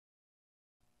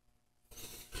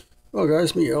Hello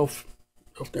guys, me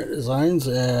Elfnet Designs,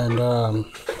 and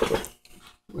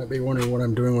might be wondering what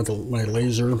I'm doing with my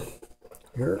laser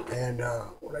here, and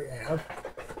what I have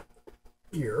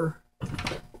here.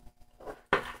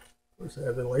 First I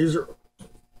have the laser,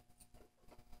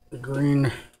 the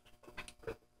green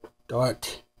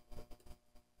dot.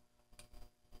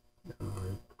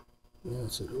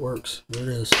 Yes, it works. There it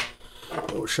is.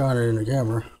 I shot it in the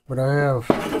camera. What I have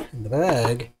in the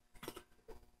bag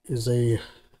is a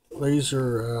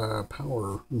laser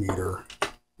power meter,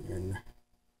 and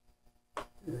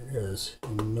there it is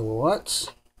in milliwatts.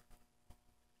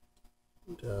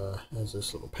 It has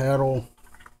this little paddle.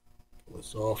 Pull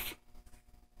this off,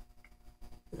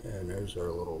 and there's our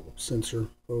little sensor,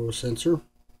 photo sensor.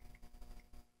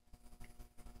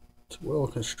 It's well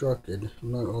constructed.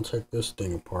 I'm not going to take this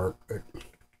thing apart, but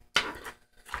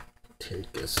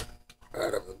take this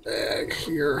out of the bag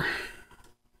here.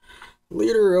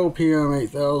 Liter LPM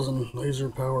 8000 laser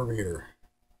power meter.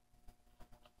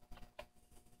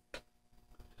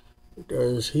 It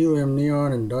does helium,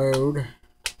 neon, and diode.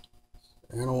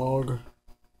 Analog.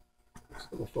 This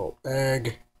little felt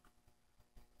bag.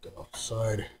 Get off the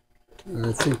side. And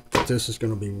I think that this is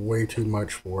going to be way too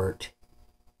much for it.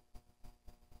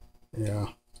 Yeah,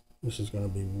 this is going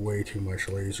to be way too much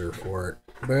laser for it.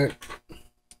 But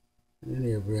in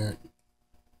any event,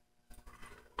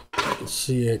 you can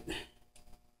see it.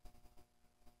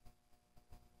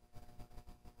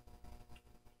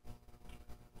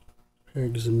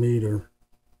 Pegs a meter.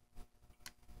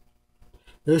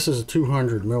 This is a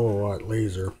 200 milliwatt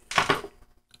laser.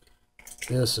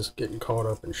 This is getting caught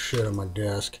up in shit on my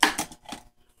desk.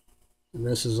 And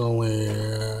this is only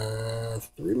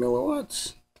 3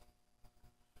 milliwatts.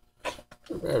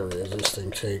 What battery does this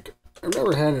thing take? I've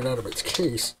never had it out of its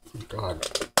case. Oh, God.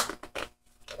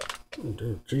 Oh,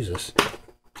 dude, Jesus.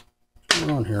 What's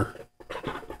going on here?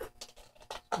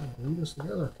 Let's do this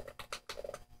together.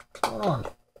 What's going on?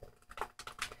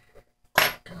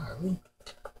 Golly.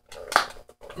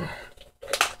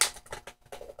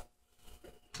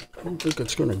 I don't think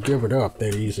it's going to give it up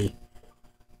that easy.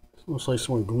 It's almost like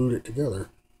someone glued it together.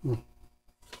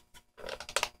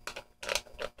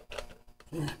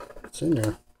 Yeah, it's in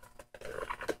there.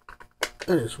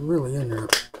 That is really in there.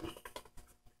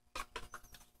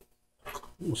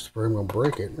 Almost afraid I'm going to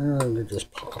break it. I'm going to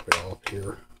just pop it off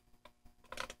here.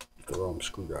 The wrong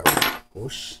screwdriver, of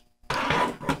course.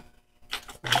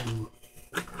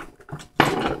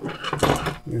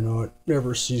 You know, it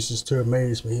never ceases to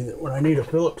amaze me that when I need a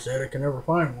Phillips head, I can never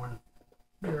find one.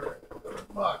 Here, in the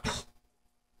box.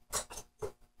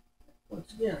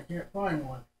 Once again, I can't find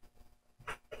one.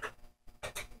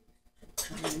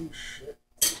 Chinese shit.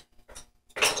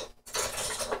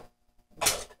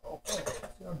 Okay,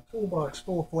 it's got a toolbox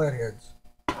full of flatheads.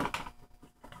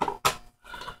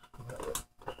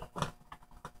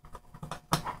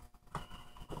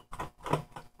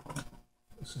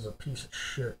 This is a piece of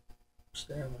shit.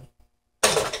 Stanley.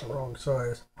 The wrong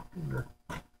size.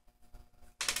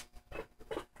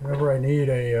 Whenever I need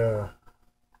a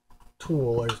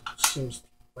tool, it seems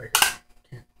like I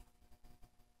can't.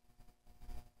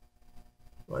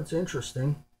 Well, that's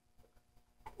interesting.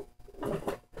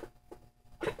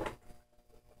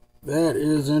 That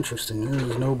is interesting. There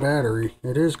is no battery.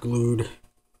 It is glued.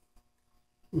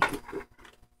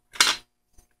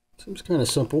 Seems kind of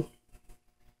simple.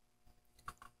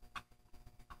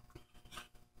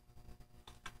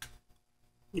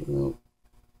 Well,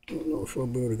 I don't know if we'll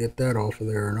be able to get that off of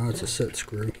there or not. It's a set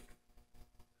screw.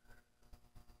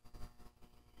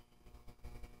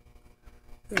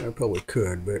 Yeah, I probably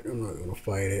could, but I'm not going to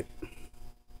fight it.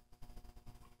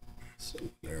 So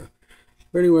there.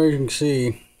 But anyway, you can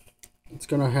see it's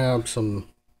going to have some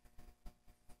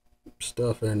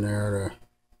stuff in there.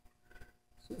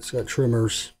 It's got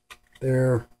trimmers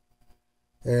there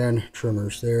and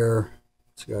trimmers there.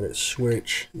 It's got its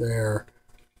switch there.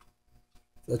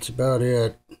 That's about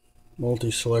it.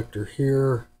 Multi-selector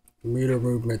here, meter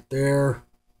movement there.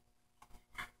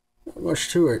 Not much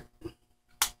to it.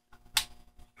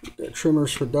 Got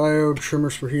trimmers for diode,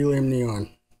 trimmers for helium,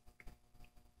 neon.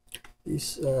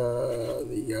 These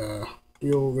the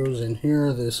deal goes in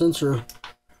here. The sensor.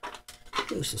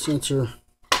 There's the sensor.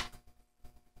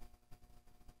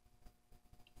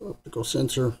 Optical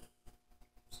sensor.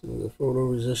 So the photo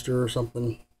resistor or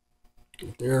something.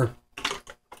 Right there.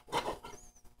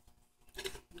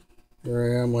 There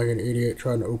I am like an idiot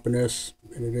trying to open this,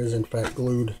 and it is in fact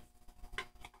glued.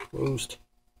 Closed.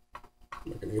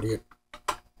 Like an idiot.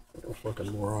 Like a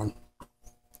fucking moron.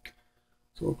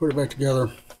 So we'll put it back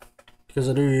together, because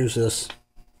I do use this.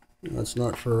 That's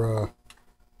not for,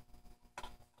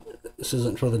 this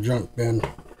isn't for the junk bin.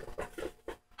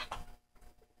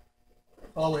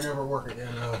 Probably never work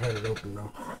again. I had it open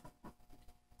though.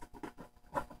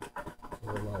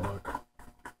 A lot of luck.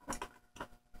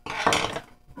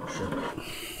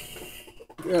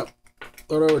 Yeah,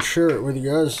 thought I would share it with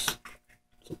you guys.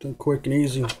 Something quick and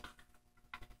easy. It's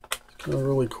kind of a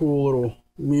really cool little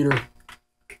meter.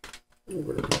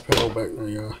 Put the pedal back in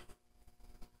the,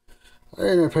 I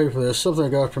didn't pay for this. Something I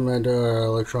got from that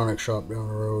electronic shop down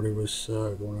the road. He was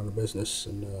going out of business,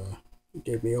 and he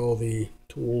gave me all the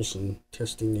tools and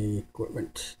testing the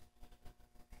equipment.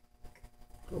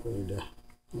 Probably need to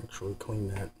actually clean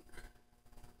that.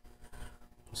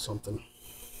 Something.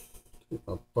 Get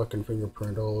my fucking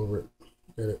fingerprint all over it.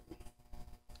 Get it?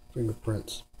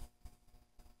 Fingerprints.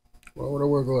 Why would I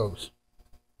wear gloves?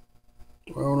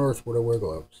 Why on earth would I wear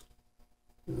gloves?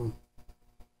 You know?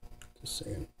 Just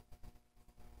saying.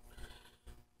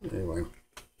 Anyway.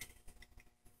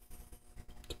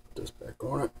 Put this back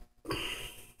on it.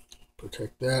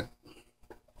 Protect that.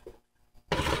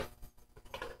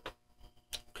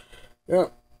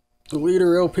 Yep. The Leader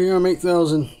LPM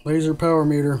 8000 laser power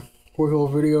meter. Quick little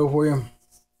video for you.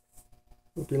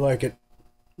 Hope you like it.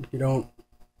 If you don't,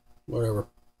 whatever.